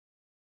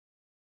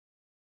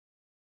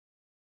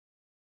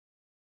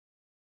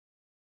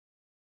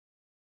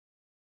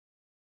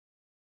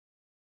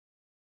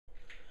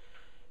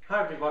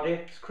Hi everybody,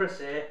 it's Chris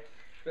here.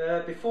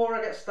 Before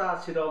I get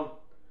started on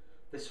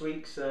this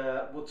week's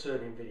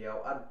woodturning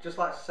video, I'd just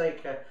like to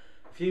take a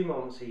few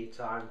moments of your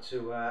time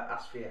to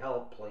ask for your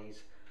help,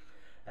 please.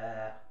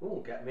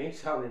 Oh, get me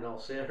sounding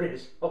all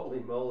serious, holy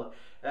moly.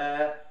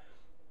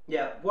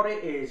 Yeah, what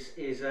it is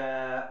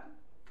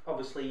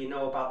obviously you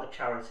know about the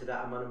charity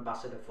that I'm an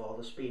ambassador for,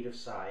 the Speed of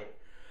Sight.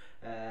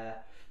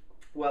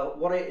 Well,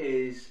 what it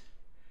is,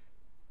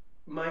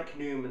 Mike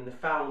Newman, the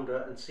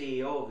founder and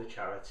CEO of the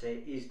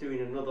charity, is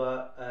doing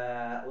another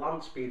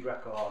land speed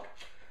record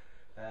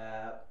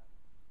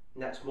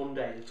next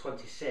Monday, the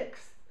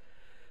 26th.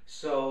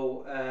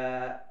 So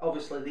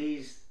obviously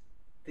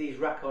these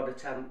record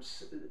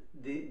attempts,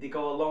 they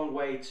go a long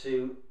way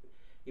to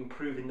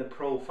improving the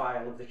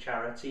profile of the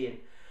charity and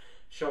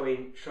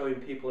showing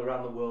people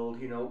around the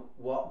world, you know,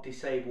 what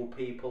disabled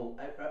people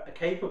are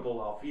capable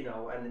of, you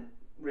know, and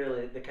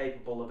really they're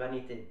capable of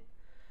anything,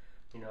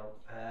 you know.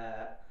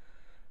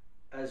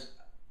 As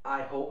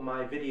I hope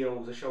my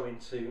videos are showing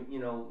to, you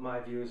know, my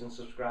viewers and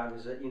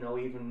subscribers, that, you know,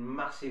 even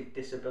massive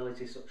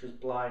disability such as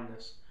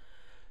blindness,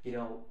 you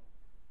know,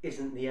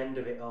 isn't the end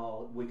of it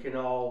all. We can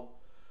all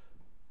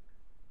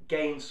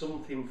gain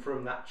something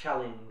from that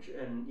challenge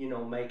and, you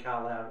know, make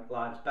our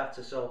lives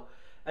better. So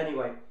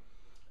anyway,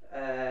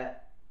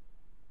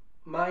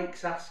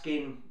 Mike's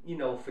asking, you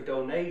know, for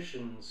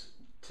donations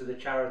to the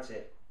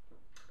charity,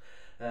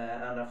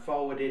 and I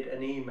forwarded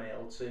an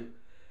email to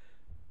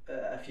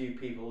a few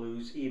people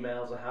whose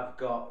emails I have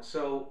got.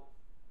 So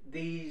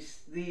these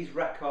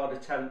record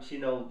attempts, you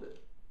know,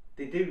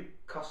 they do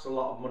cost a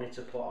lot of money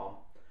to put on.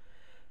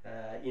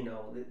 You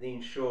know, the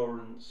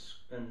insurance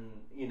and,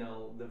 you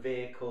know, the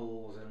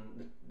vehicles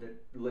and the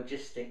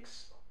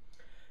logistics,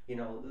 you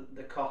know,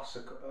 the costs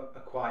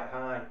are quite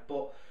high.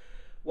 But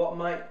what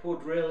Mike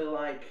would really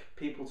like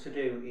people to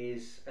do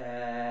is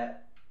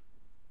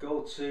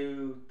go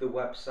to the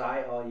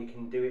website, or you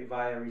can do it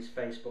via his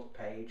Facebook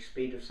page,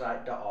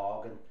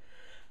 speedofsight.org, and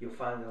you'll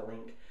find the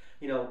link.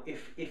 You know,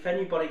 if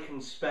anybody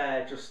can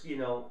spare just, you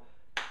know,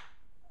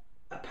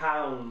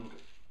 £1,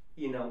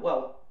 you know,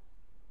 well,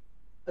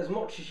 as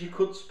much as you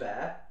could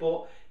spare,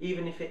 but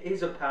even if it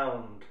is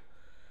 £1,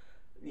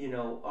 you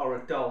know, or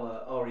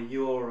 $1 or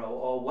 €1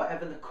 or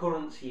whatever the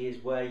currency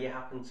is where you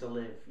happen to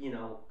live, you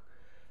know,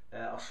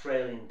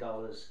 Australian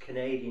dollars,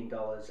 Canadian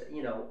dollars,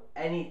 you know,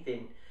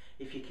 anything.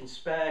 If you can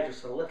spare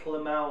just a little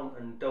amount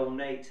and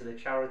donate to the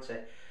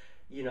charity,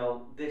 you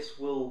know, this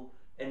will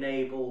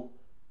enable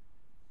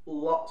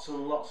lots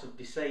and lots of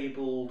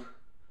disabled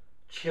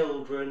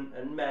children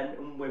and men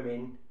and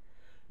women,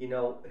 you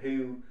know,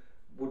 who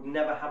would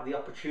never have the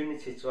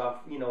opportunity to have,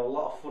 you know, a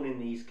lot of fun in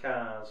these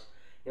cars,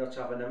 you know,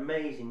 to have an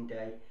amazing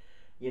day,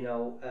 you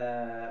know,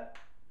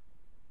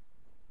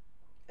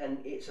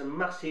 and it's a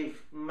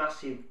massive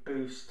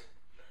boost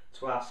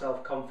to our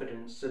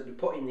self-confidence to be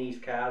put in these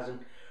cars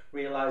and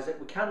realise that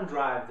we can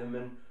drive them,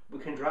 and we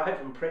can drive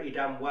them pretty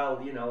damn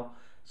well, you know.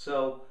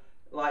 So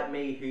like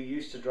me, who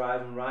used to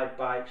drive and ride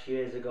bikes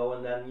years ago,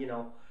 and then, you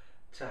know,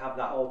 to have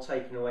that all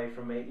taken away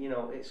from me, you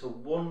know, it's a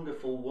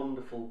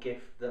wonderful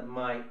gift that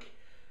Mike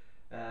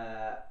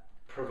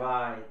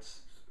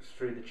provides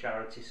through the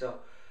charity. So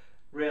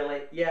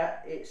really,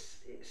 yeah, it's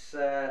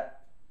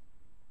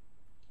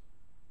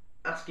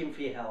asking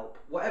for your help,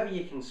 whatever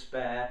you can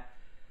spare.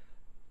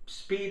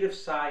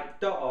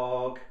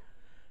 speedofsight.org,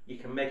 you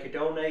can make a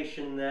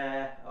donation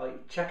there, or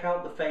check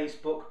out the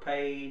Facebook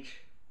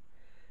page.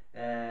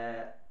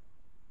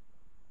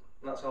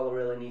 That's all I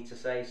really need to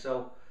say.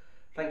 So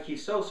thank you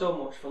so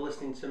much for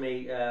listening to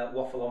me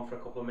waffle on for a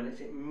couple of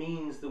minutes. It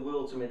means the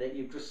world to me that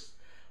you've just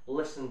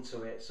listened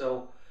to it.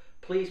 So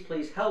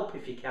please help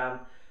if you can,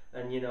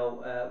 and, you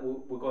know,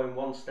 we're going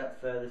one step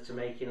further to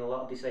making a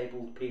lot of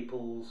disabled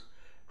people's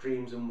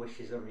dreams and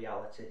wishes a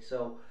reality.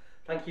 So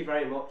thank you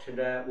very much, and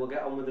we'll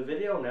get on with the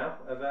video now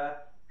of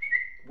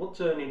wood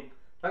turning.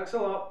 Thanks a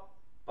lot.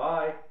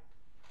 Bye.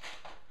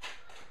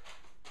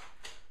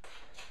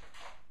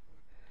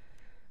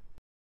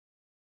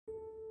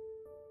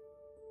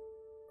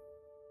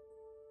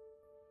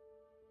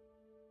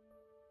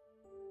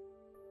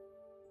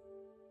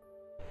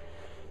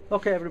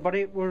 Okay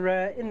everybody, we're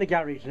in the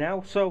garage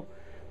now. So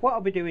what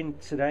I'll be doing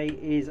today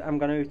is I'm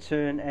going to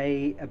turn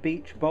a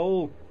beech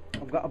bowl.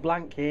 I've got a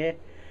blank here,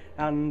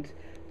 and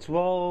to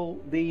all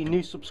the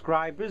new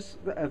subscribers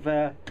that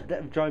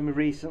have joined me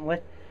recently,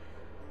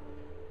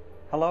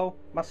 hello,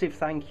 massive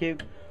thank you,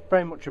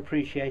 very much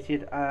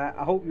appreciated.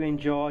 I hope you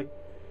enjoy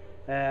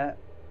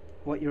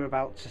what you're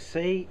about to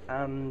see,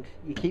 and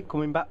you keep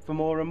coming back for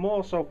more and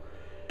more. So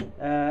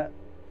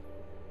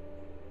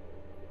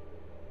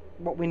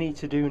what we need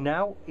to do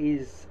now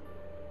is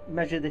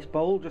measure this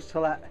bowl, just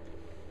to let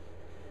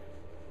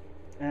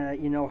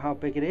you know how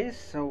big it is.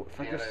 So if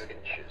I just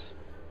inches.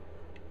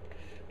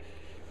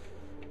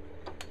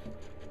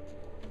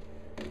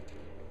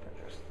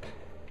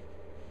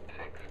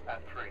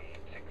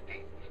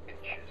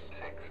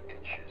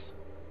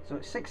 So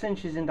it's 6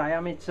 inches in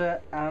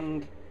diameter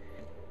and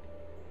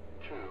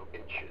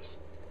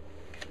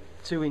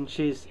 2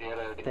 inches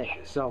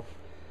thick. So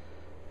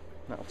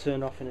That'll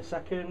turn off in a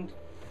second.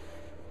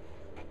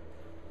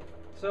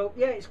 So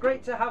yeah, it's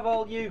great to have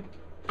all you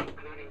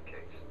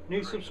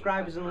new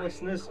subscribers and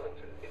listeners.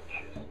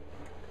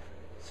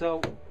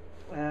 So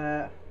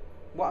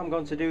what I'm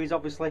going to do is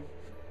obviously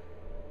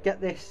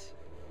get this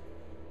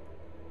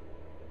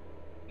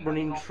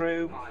running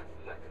true,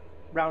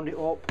 round it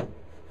up,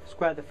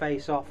 square the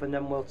face off, and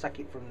then we'll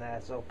take it from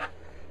there. So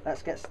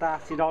let's get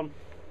started on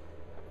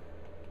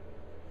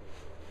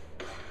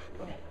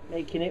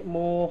making it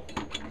more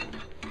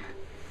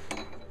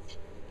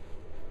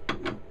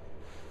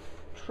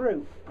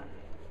true.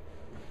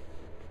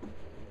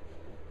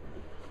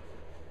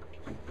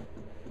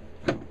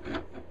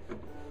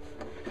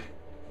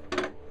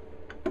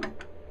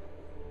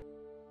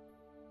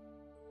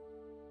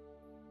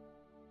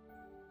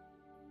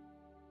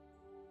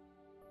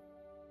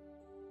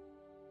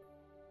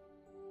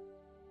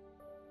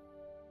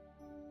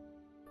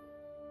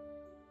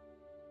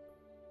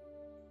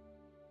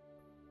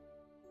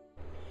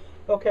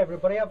 Okay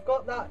everybody, I've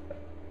got that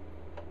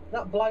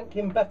blank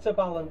in better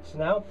balance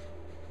now,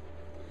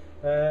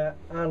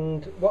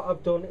 and what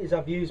I've done is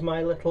I've used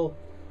my little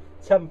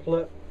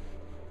template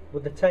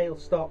with the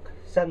tailstock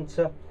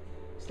centre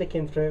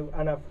sticking through,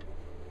 and I've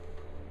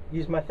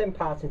used my thin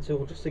parting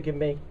tool just to give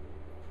me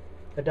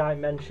a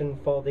dimension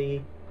for the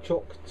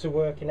chuck to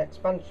work in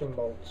expansion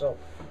mode. So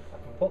I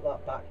can put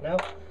that back now.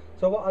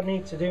 So what I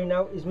need to do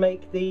now is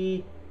make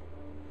the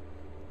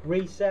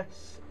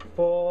recess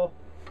for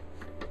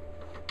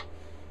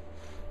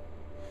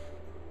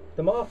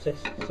the mortise.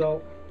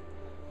 So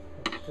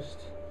let's just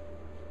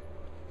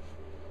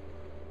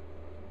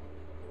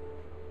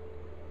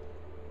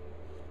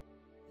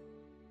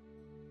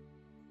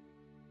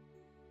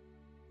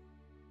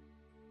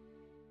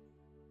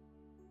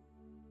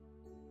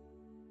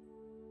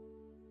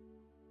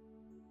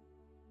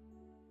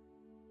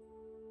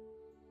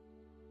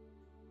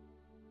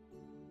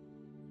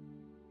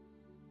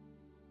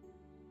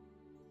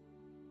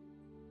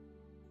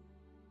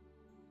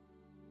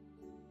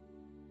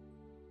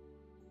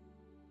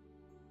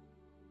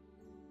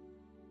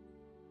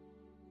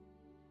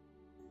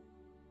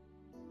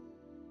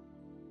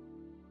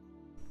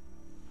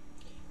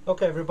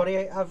okay everybody,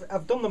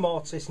 I've done the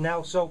mortise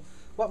now. So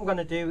what I'm going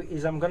to do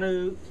is I'm going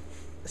to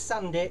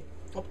sand it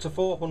up to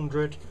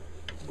 400,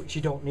 which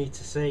you don't need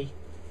to see,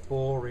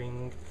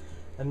 boring,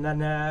 and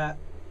then I'm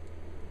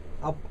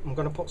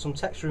going to put some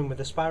texture in with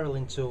the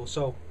spiraling tool.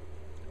 So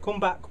come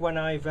back when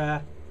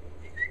I've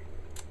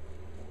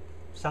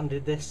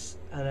sanded this,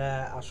 and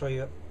I'll show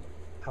you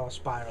how I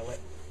spiral it.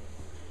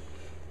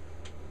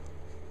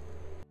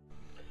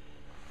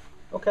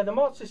 Okay, the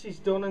mortise is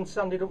done and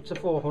sanded up to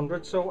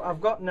 400, so I've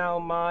got now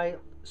my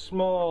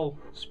small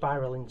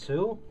spiraling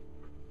tool.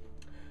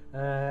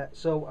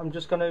 So I'm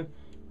just going to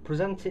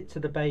present it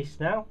to the base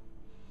now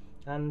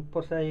and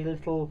put a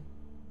little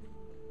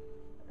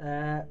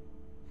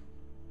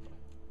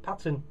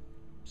pattern.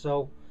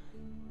 So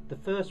the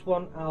first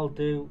one I'll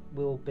do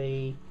will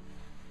be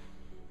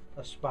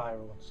a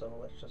spiral. So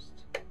let's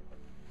just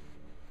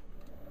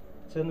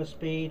turn the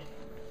speed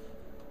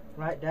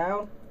right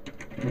down.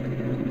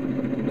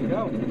 There we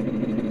go.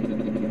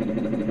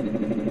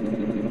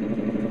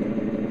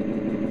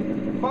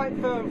 Quite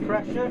firm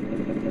pressure.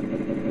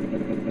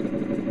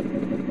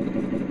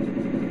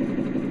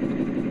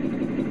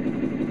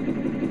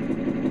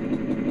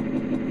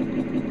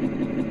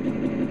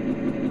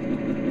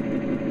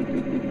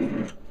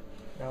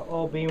 Now,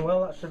 all being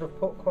well, that should have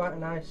put quite a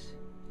nice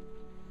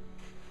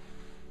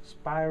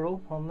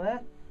spiral on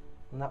there,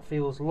 and that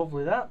feels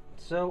lovely, that.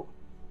 So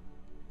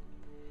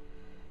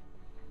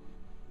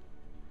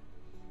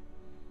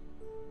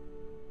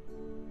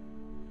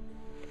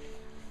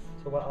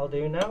what I'll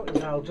do now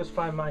is I'll just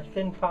find my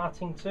thin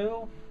parting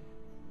tool.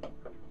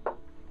 I'll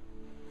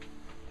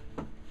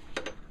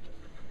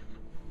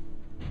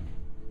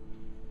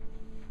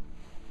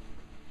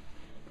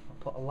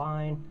put a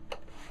line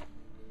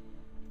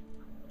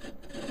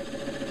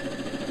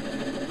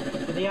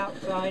to the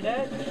outside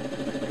edge.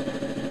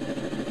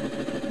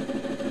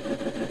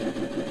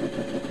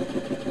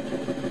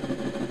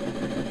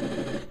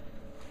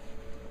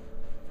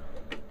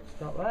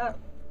 Stop that.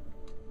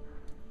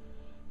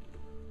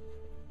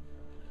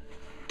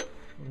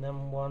 And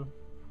then one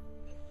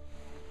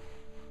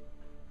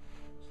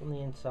on the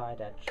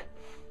inside edge.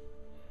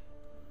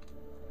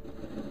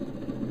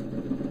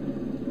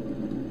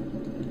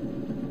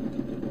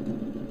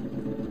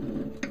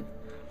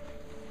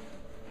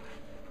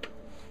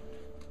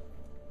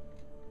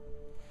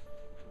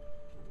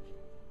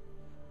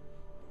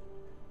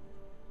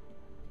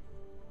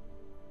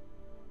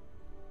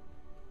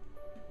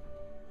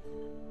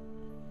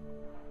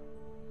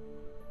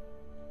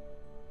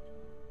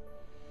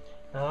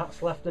 Now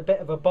that's left a bit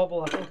of a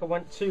bubble. I think I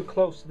went too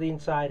close to the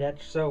inside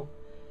edge, so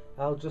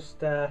I'll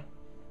just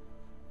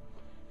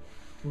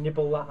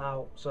nibble that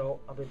out. So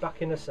I'll be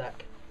back in a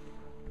sec.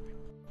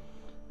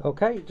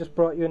 Okay, just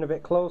brought you in a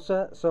bit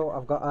closer. So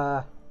I've got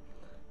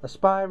a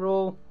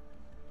spiral,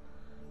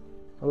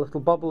 a little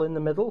bubble in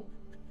the middle,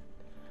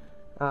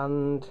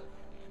 and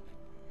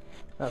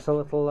That's a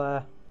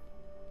little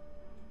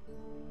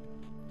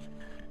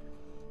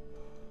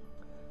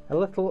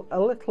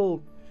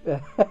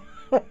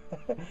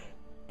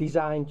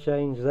design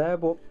change there,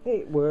 but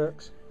it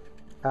works.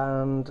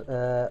 And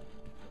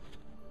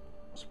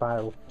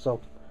spiral.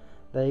 So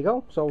there you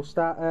go. So we'll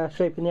start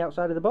shaping the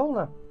outside of the bowl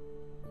now.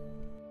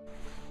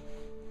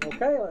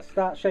 Okay, let's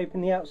start shaping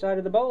the outside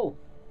of the bowl.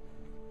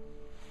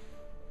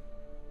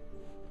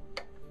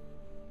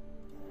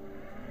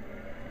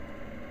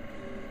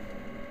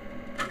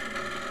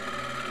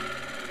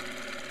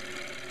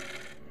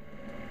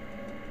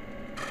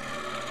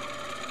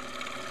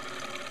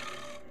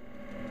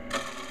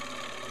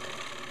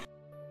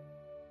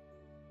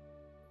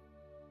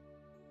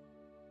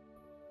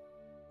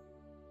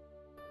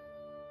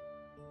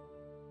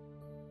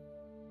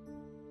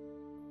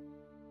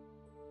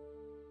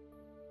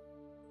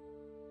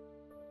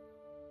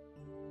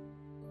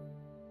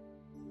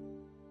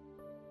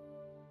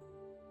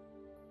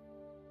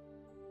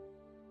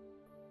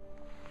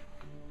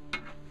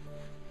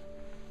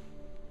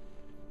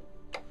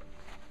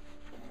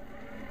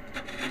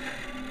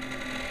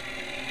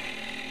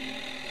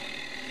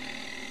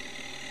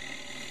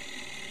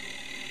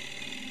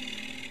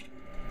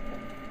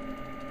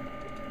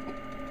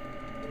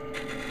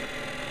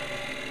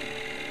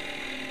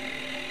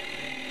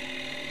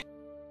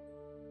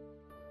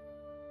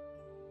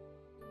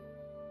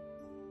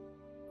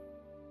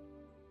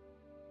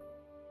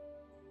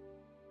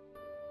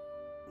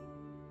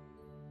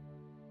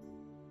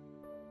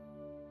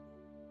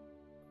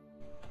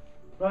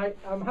 Right,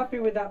 I'm happy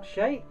with that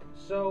shape,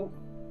 so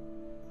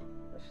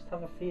let's just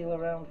have a feel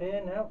around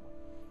here now.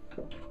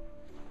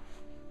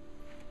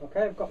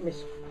 Okay, I've got my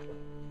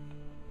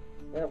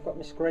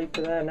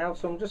scraper there now,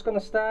 so I'm just going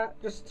to start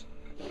just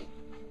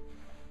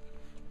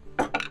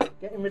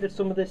getting rid of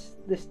some of this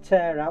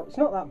tear out. It's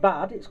not that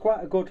bad, it's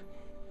quite a good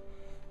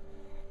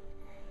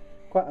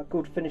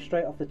finish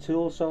straight off the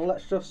tool, so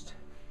let's just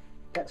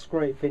get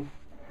scraping.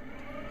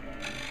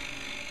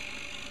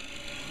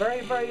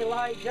 Very, very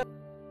light.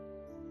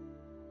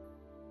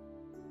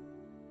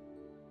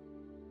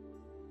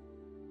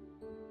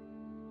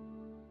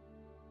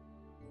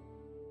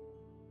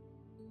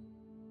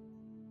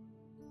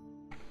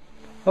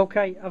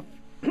 Okay,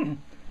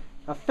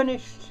 I've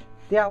finished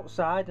the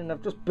outside and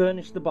I've just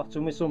burnished the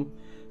bottom with some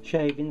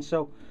shavings,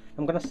 so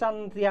I'm going to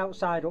sand the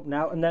outside up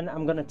now, and then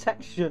I'm going to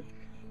texture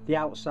the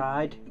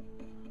outside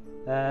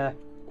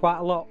quite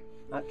a lot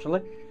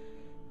actually.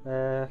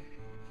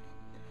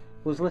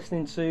 Was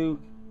listening to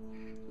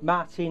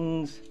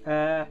Martin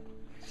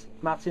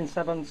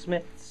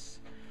Seven-Smith's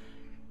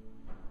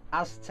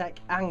Aztec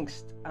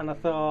Angst, and I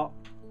thought,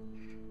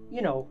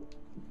 you know,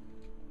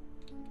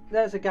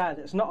 there's a guy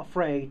that's not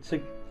afraid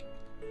to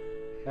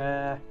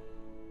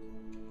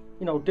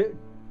you know,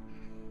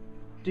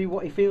 do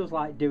what he feels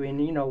like doing.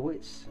 You know,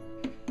 it's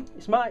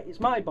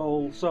my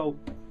bowl, so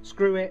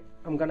screw it,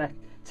 I'm gonna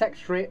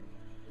texture it.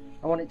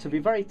 I want it to be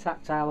very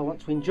tactile, I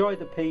want to enjoy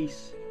the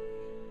piece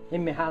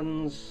in my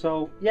hands,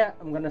 so yeah,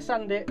 I'm gonna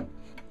sand it,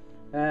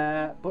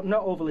 but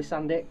not overly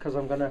sand it, because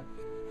I'm gonna,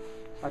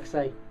 like I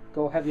say,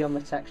 go heavy on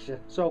the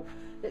texture. So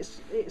it's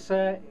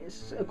a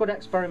good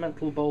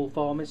experimental bowl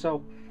for me,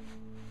 so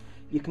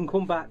you can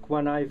come back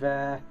when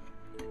I've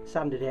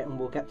sanded it and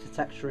we'll get to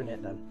texturing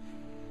it then.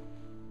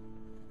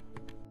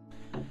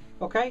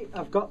 Okay,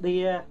 I've got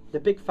the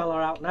big fella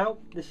out now.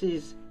 This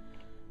is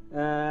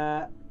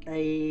a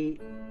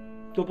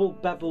double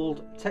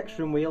beveled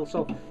texturing wheel,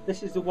 so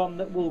this is the one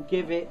that will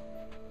give it,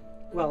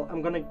 well,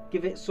 I'm going to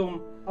give it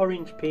some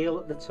orange peel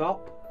at the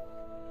top,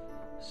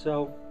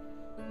 so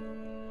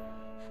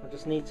I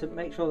just need to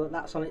make sure that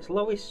that's on its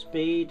lowest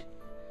speed,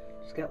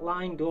 just get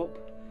lined up,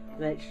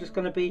 and then it's just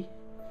going to be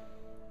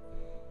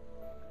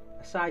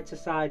a side to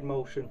side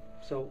motion.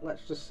 So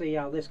let's just see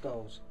how this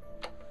goes.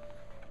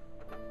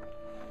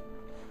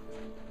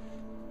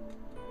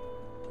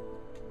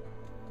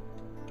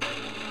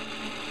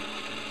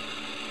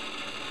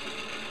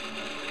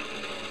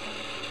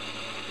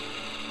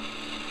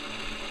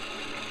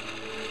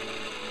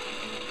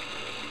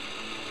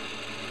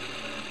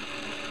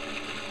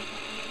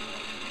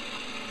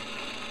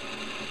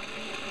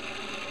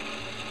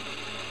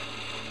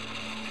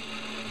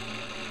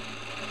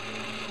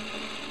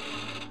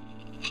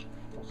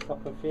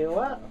 Stop and feel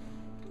that.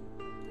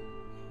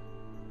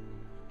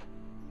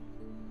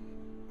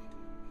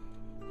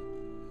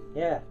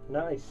 Yeah,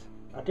 nice.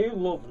 I do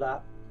love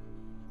that.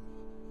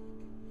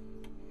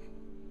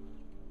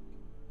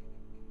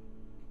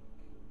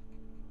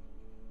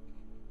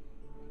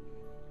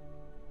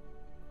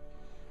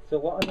 So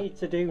what I need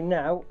to do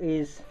now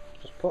is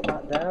just put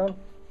that down,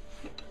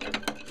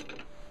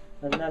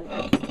 and then,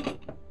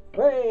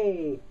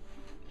 hey,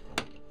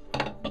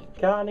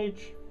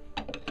 carnage.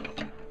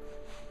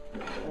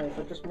 If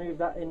I just move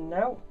that in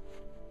now,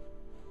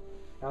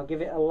 I'll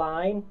give it a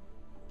line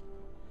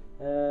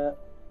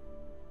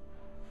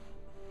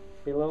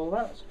below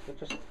that. So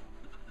just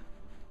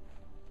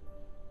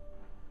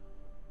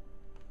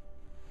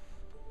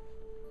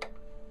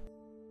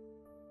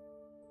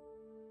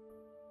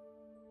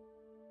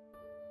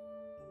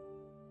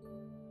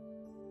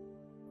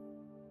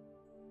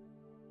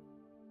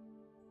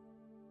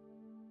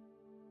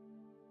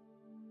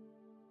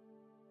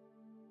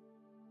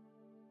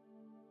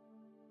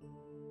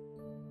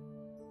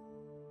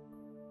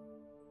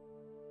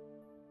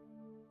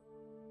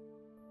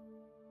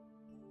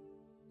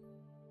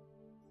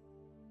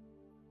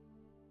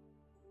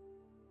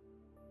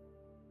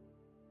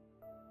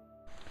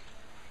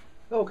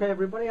Okay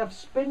everybody, I've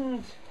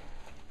spinned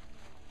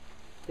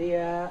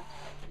the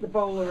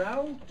bowl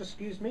around. Just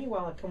excuse me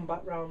while I come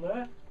back round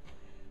there.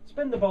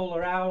 Spin the bowl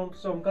around,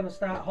 so I'm going to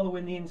start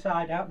hollowing the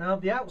inside out now.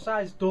 The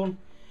outside's done,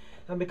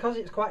 and because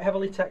it's quite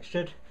heavily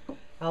textured,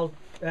 I'll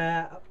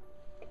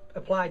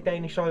apply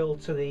Danish oil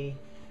to the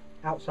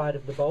outside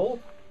of the bowl,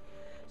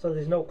 so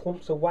there's no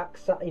clumps of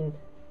wax sat in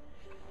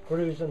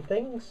grooves and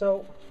things.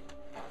 So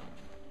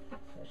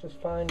let's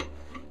just find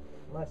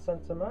my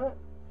centre mark.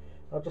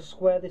 I'll just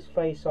square this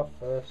face off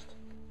first.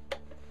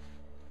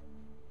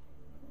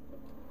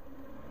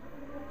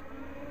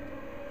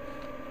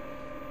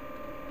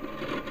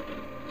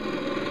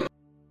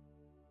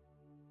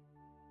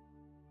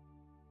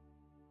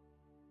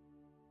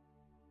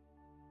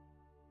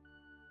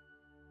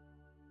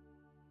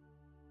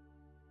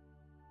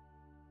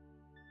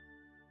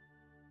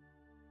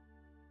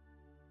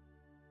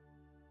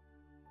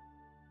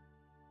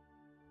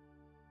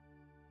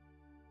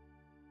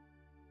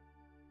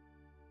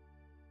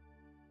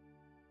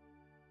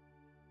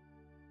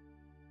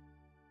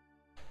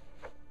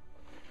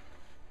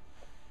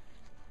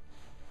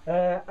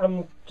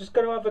 I'm just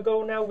going to have a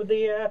go now with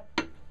the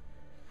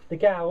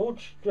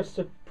gouge, just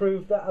to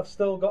prove that I've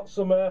still got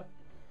some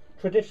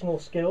traditional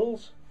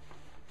skills.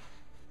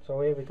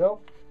 So here we go.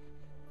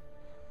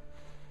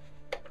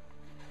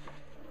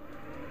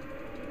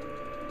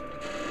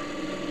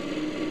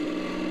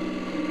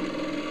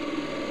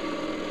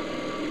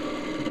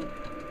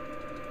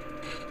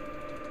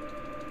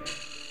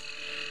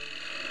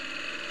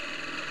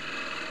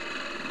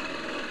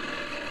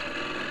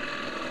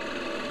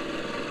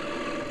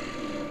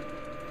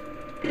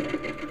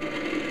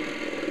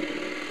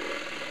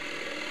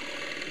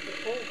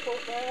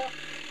 There.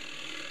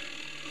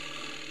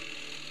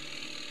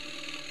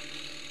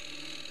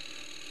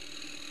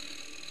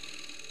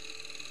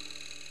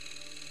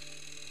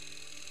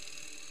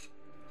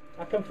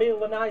 I can feel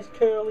the nice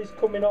curlies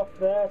coming off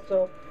there,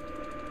 so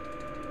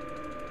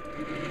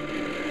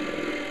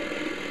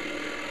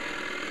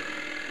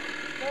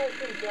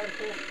nice and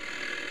gentle.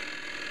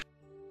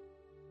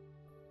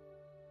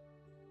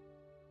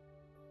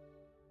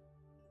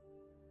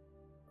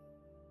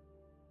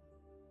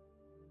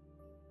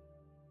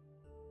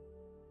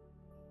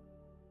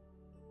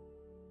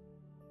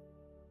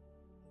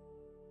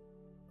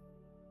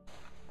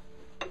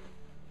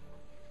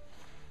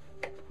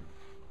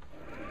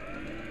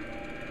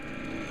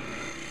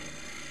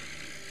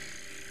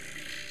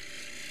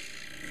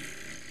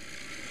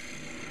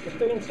 Just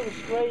doing some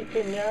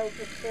scraping now,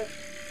 just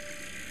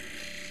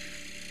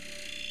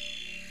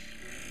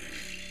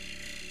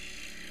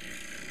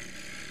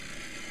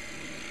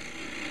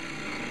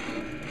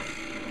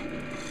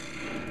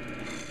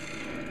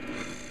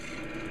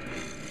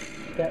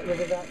get rid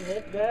of that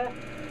nib there.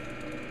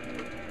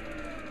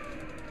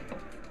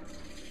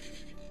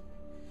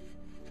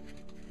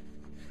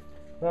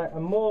 Right,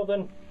 I'm more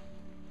than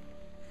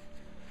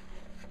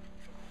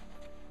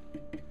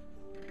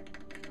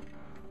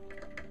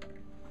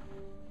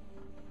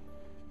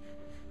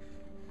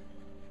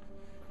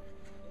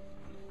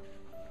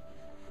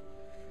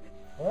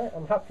right,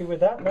 I'm happy with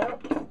that now.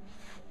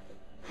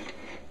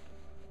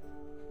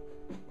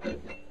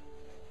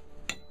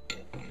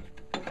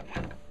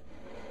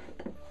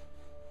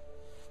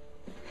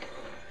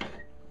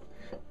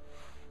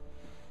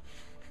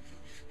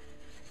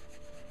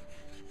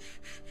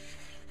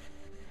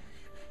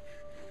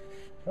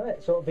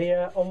 Right, so it'll be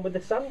on with the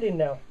sanding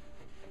now.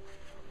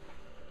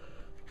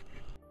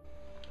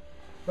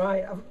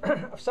 Right,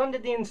 I've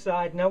sanded the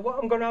inside. Now what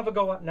I'm going to have a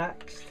go at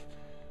next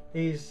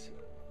is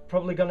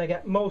probably going to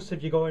get most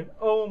of you going,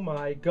 oh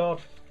my god.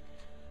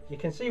 You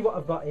can see what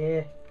I've got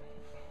here.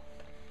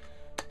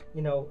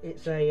 You know,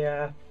 it's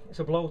a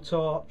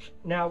blowtorch.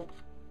 Now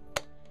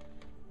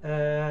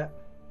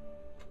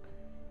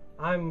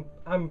I'm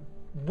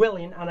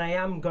willing, and I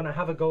am going to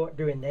have a go at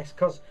doing this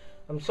because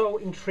I'm so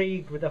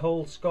intrigued with the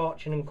whole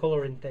scorching and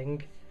colouring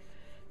thing.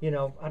 You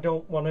know, I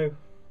don't want to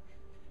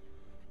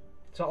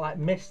sort of like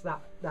miss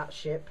that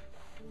ship.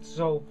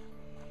 So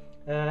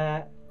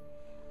I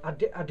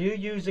do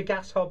use a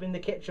gas hob in the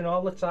kitchen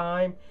all the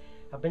time.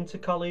 I've been to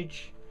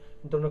college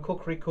and done a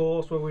cookery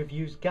course where we've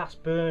used gas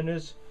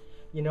burners.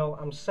 You know,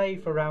 I'm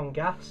safe around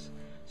gas.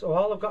 So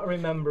all I've got to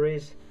remember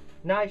is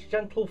nice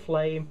gentle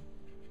flame,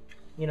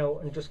 you know,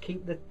 and just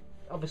keep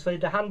obviously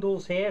the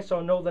handles here so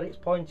I know that it's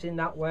pointing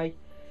that way.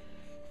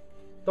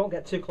 Don't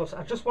get too close.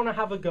 I just want to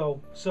have a go.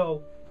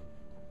 So,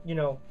 you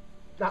know,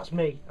 that's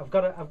me. I've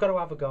got to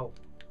have a go.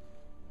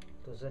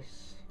 Does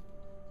this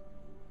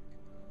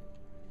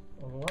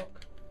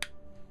unlock?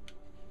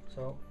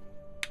 So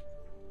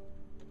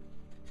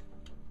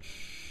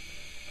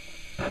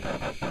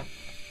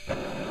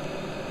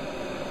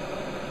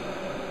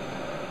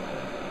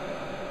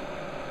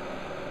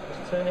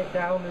just turn it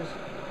down as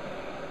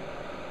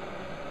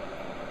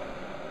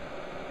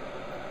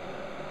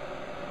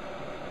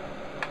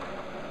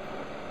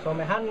so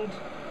my hand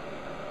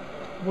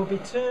will be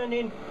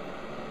turning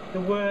the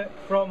work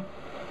from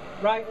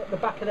right at the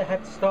back of the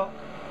headstock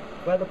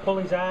where the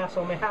pulleys are.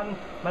 So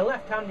my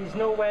left hand is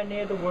nowhere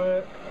near the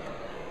work,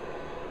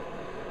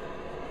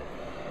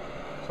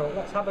 so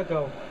let's have a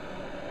go.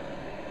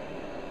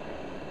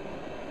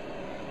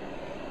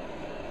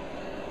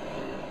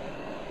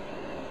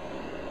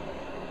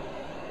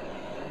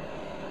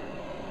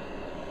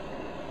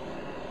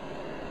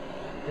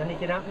 Is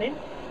anything happening?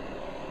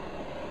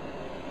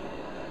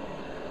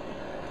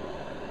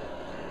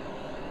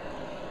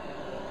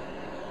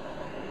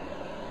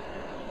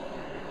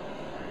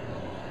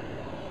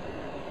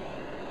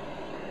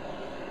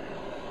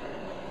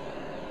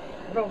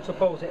 I don't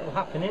suppose it'll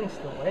happen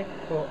instantly,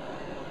 but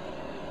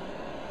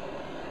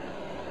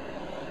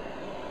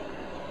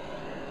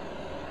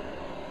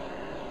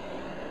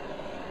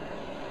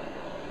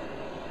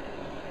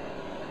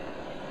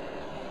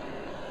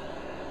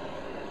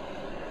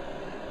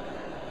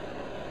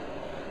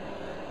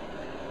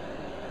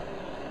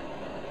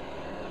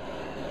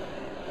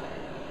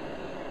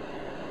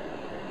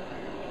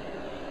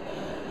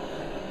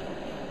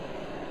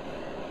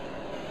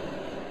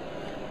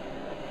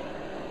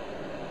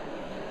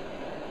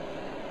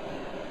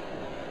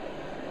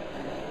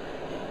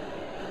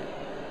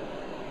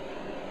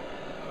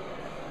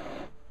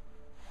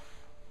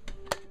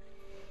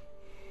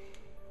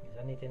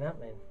anything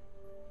happening?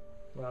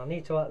 Well, I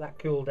need to let that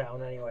cool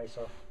down anyway,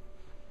 so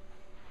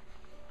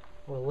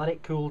we'll let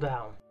it cool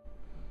down.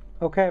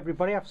 Okay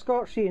everybody, I've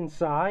scorched the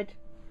inside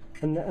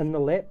and the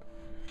lip,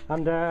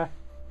 and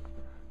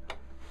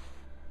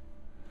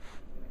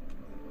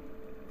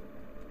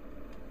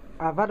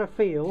I've had a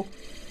feel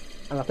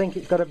and I think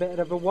it's got a bit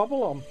of a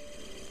wobble on,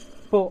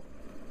 but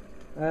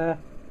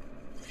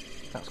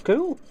that's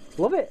cool,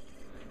 love it.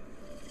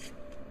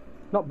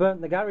 Not burnt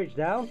the garage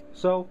down,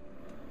 so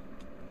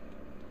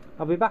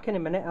I'll be back in a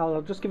minute.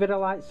 I'll just give it a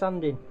light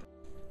sanding.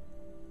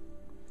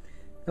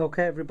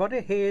 Okay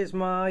everybody, here's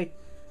my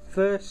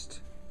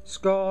first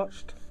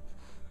scorched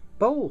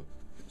bowl.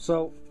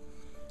 So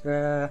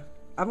I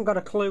haven't got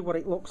a clue what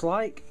it looks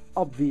like,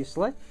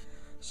 obviously,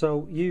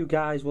 so you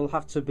guys will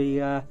have to be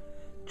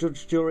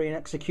judge, jury and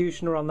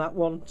executioner on that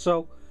one,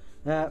 so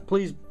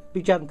please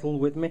be gentle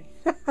with me.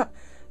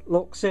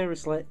 Look,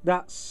 seriously,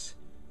 that's,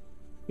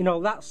 you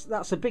know,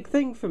 that's a big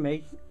thing for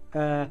me,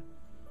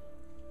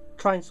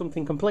 trying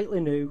something completely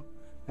new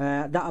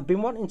that I've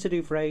been wanting to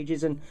do for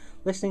ages, and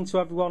listening to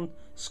everyone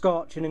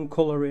scorching and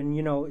colouring,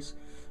 you know, it's,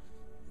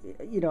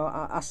 you know,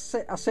 I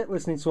sit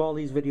listening to all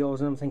these videos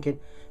and I'm thinking,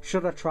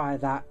 should I try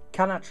that?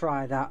 Can I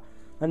try that?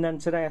 And then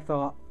today I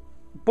thought,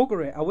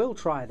 bugger it, I will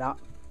try that,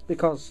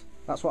 because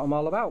that's what I'm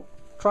all about,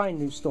 trying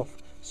new stuff.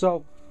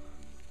 So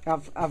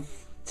I've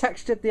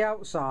textured the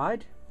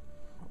outside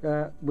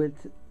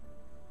with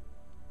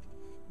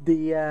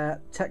the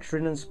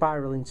texturing and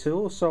spiraling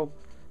tool, so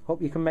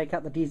hope you can make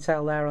out the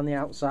detail there on the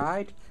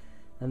outside.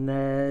 And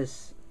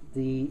there's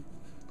the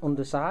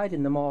underside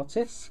in the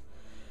mortise.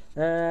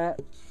 So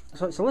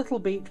it's a little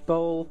beech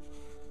bowl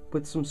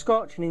with some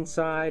scorching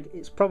inside.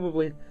 It's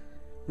probably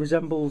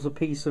resembles a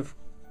piece of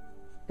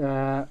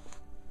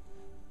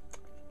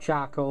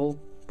charcoal,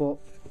 but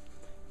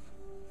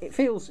it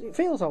feels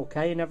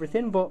okay and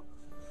everything, but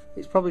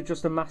it's probably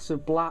just a mass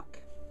of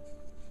black.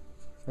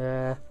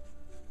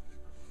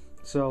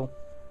 So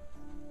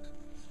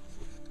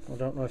I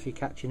don't know if you're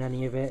catching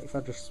any of it if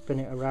I just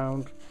spin it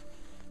around.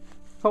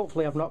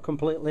 Hopefully I've not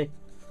completely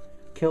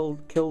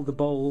killed the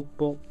bowl,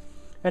 but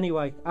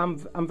anyway, I'm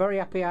very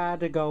happy I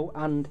had a go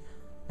and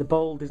the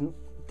bowl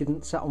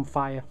didn't set on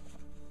fire.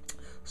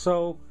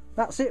 So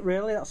that's it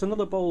really, that's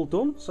another bowl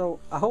done. So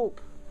I hope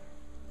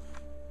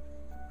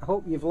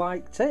you've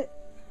liked it,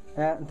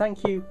 and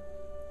thank you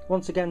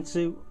once again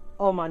to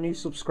all my new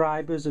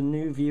subscribers and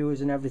new viewers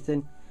and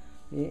everything.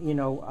 You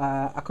know,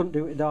 I couldn't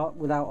do it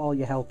without all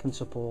your help and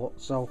support.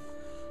 So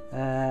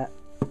I'm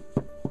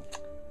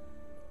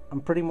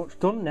pretty much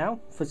done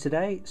now for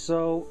today.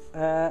 So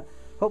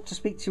hope to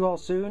speak to you all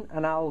soon,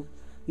 and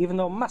even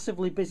though I'm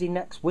massively busy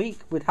next week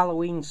with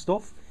Halloween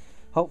stuff,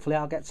 hopefully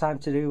I'll get time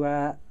to do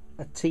a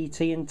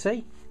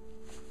TNT.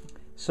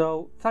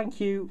 So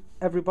thank you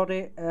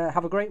everybody,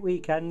 have a great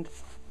weekend,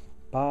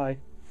 bye.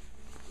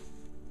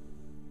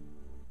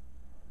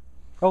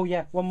 Oh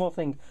yeah, one more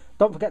thing,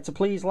 don't forget to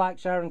please like,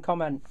 share and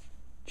comment.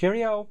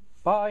 Cheerio,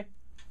 bye.